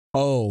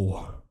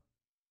Oh.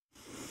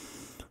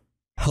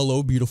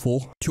 Hello,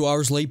 beautiful. 2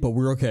 hours late, but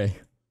we're okay.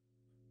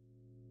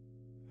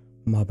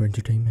 Mob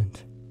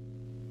entertainment.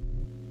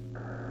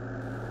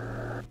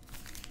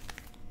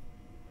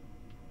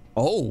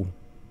 Oh.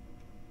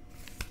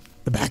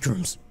 The back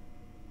rooms.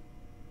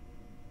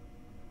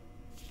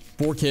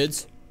 4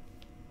 kids.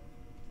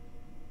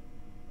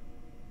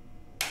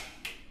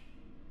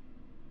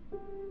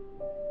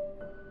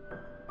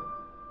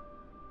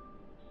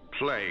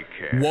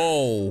 Playcare.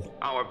 Whoa.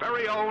 Our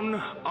very own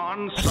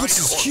on-site This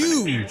is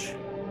orphanage. huge.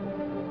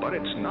 But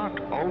it's not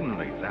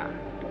only that.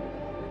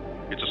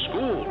 It's a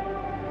school.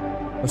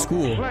 A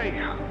school.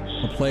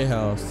 Playhouse. A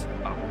playhouse.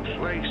 A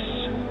place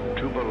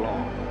to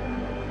belong.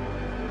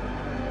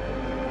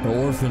 The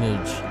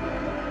orphanage.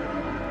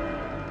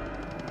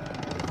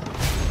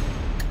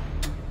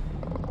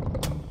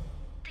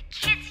 The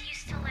kids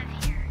used to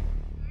live here.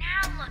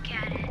 Now look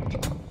at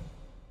it.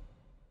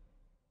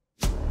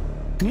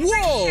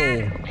 Whoa!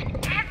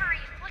 And every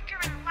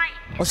flickering light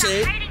Oh is a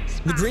shit. hiding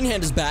spot. The green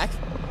hand is back.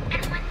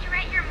 And when you're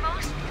at your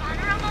most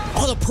vulnerable,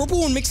 Oh, the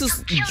purple one makes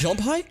us jump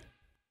high?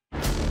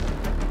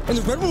 And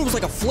the red one was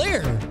like a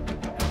flare.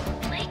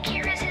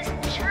 Playcare is his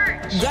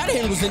church. That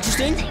hand was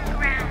interesting. Hunting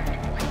ground.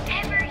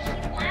 Whenever he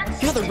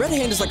wants Yeah, the to red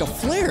hand is be. like a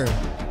flare.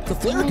 It's a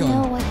flare I know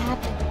gun. what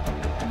happened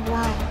and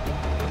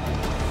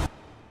why.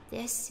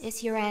 This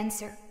is your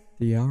answer.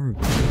 The hour.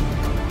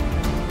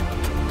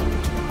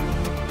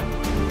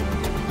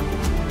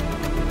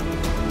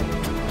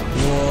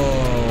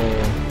 Whoa.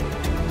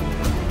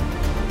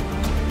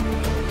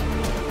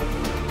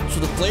 So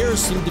the flares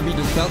seem to be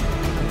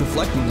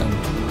deflecting them.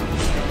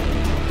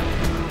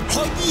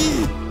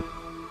 Huggy!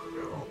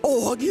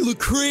 Oh, Huggy look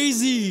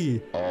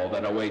crazy! All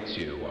that awaits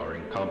you are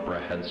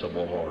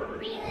incomprehensible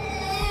horrors.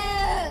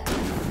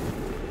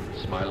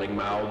 Smiling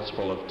mouths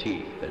full of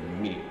teeth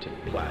and meat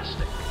and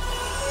plastic.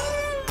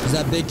 Is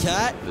that big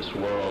cat? This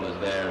world is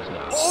theirs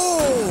now.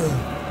 Oh!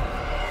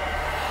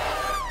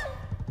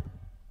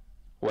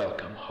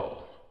 Welcome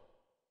home.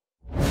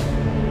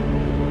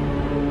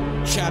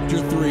 Chapter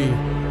 3.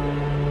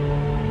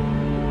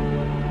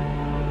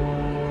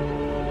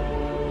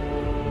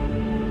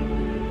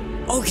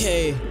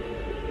 Okay.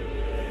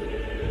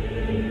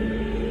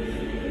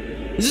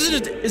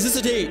 Is this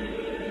a date?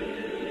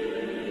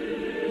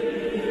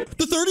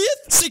 The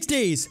 30th? 6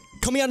 days.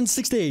 Coming out in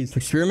 6 days.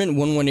 Experiment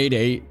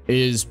 1188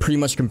 is pretty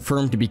much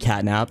confirmed to be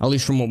catnap, at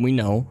least from what we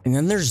know. And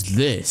then there's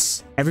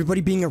this.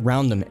 Everybody being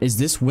around them. Is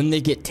this when they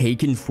get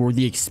taken for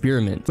the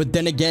experiment? But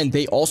then again,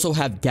 they also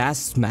have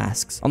gas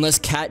masks. Unless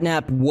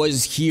catnap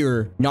was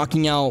here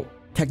knocking out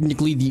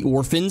technically the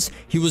orphans,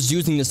 he was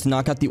using this to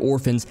knock out the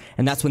orphans,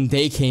 and that's when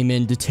they came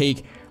in to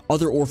take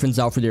other orphans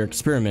out for their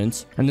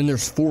experiments. And then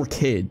there's 4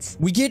 kids.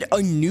 We get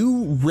a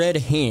new red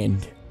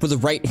hand for the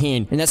right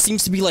hand, and that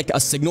seems to be like a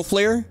signal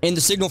flare, and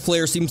the signal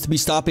flare seems to be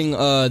stopping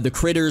the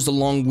critters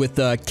along with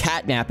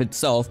catnap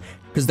itself,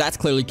 because that's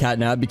clearly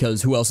catnap,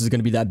 because who else is going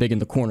to be that big in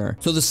the corner?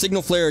 So the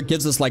signal flare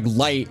gives us like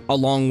light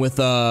along with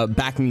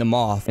backing them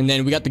off. And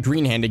then we got the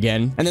green hand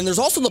again, and then there's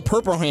also the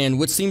purple hand,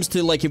 which seems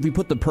to, like, if we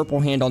put the purple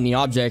hand on the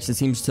objects, it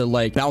seems to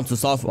like bounce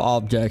us off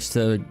objects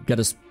to get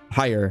us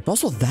higher.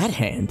 Also that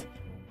hand,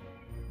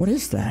 what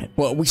is that?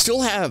 Well, we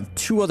still have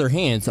 2 other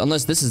hands,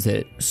 unless this is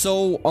it.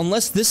 So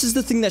unless this is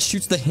the thing that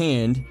shoots the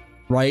hand,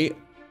 right?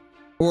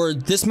 Or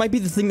this might be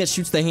the thing that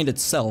shoots the hand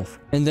itself.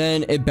 And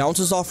then it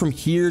bounces off from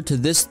here to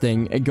this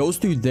thing. It goes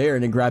through there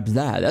and it grabs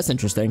that. That's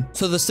interesting.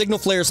 So the signal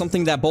flare is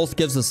something that both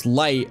gives us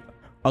light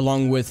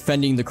along with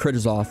fending the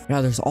critters off.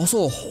 Yeah, there's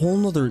also a whole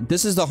nother...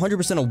 This is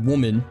 100% a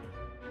woman,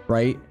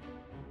 right?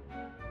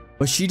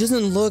 But she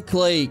doesn't look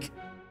like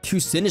too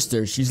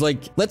sinister. She's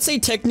like, let's say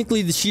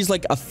technically she's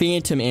like a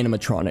phantom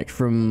animatronic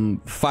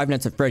from Five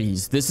Nights at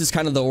Freddy's. This is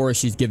kind of the aura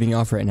she's giving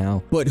off right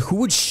now. But who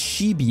would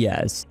she be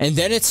as? And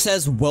then it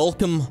says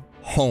welcome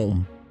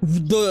home.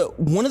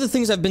 One of the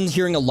things I've been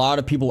hearing a lot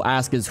of people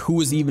ask is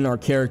who is even our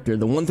character.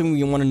 The one thing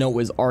we want to know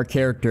is our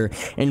character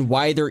and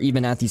why they're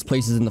even at these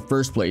places in the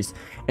first place.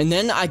 And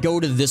then I go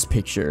to this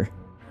picture.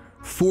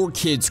 4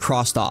 kids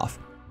crossed off,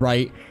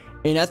 right?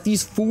 And at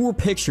these 4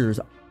 pictures,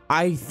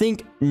 I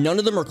think none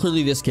of them are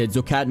clearly this kid,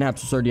 so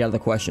catnap's is already out of the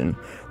question.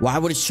 Why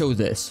would it show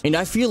this? And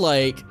I feel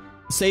like,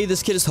 say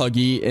this kid is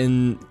Huggy,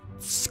 and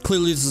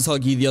clearly this is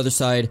Huggy, the other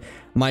side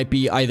might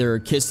be either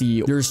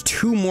Kissy. There's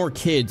 2 more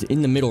kids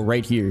in the middle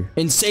right here.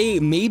 And say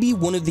maybe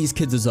one of these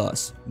kids is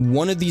us.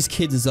 One of these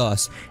kids is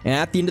us. And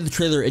at the end of the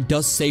trailer, it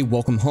does say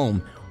welcome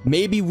home.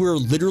 Maybe we're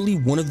literally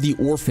one of the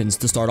orphans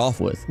to start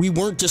off with. We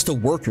weren't just a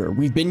worker.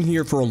 We've been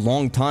here for a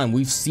long time.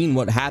 We've seen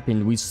what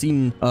happened. We've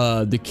seen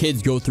the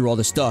kids go through all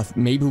this stuff.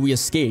 Maybe we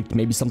escaped.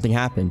 Maybe something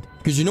happened.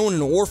 Because you know, in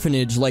an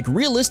orphanage, like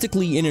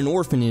realistically in an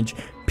orphanage,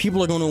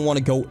 people are going to want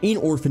to go in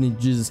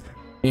orphanages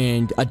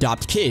and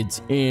adopt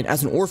kids. And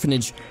as an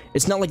orphanage,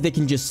 it's not like they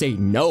can just say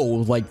no,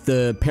 like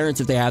the parents,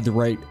 if they have the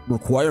right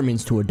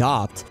requirements to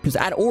adopt, because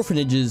at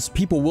orphanages,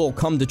 people will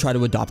come to try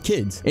to adopt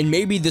kids. And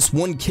maybe this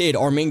one kid,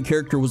 our main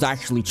character, was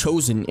actually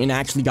chosen and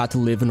actually got to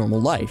live a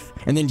normal life.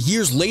 And then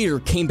years later,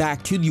 came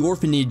back to the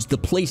orphanage, the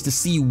place, to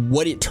see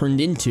what it turned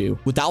into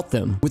without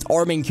them, with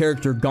our main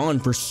character gone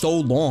for so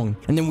long.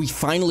 And then we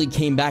finally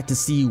came back to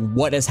see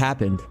what has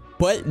happened.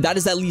 But that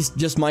is at least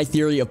just my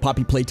theory of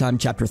Poppy Playtime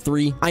Chapter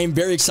 3. I am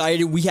very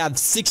excited. We have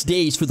 6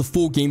 days for the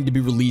full game to be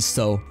released,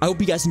 so I hope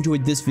you guys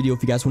enjoyed this video.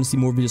 If you guys want to see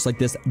more videos like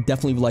this,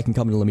 definitely leave a like and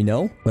comment and let me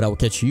know. But I will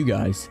catch you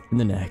guys in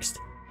the next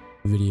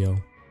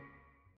video.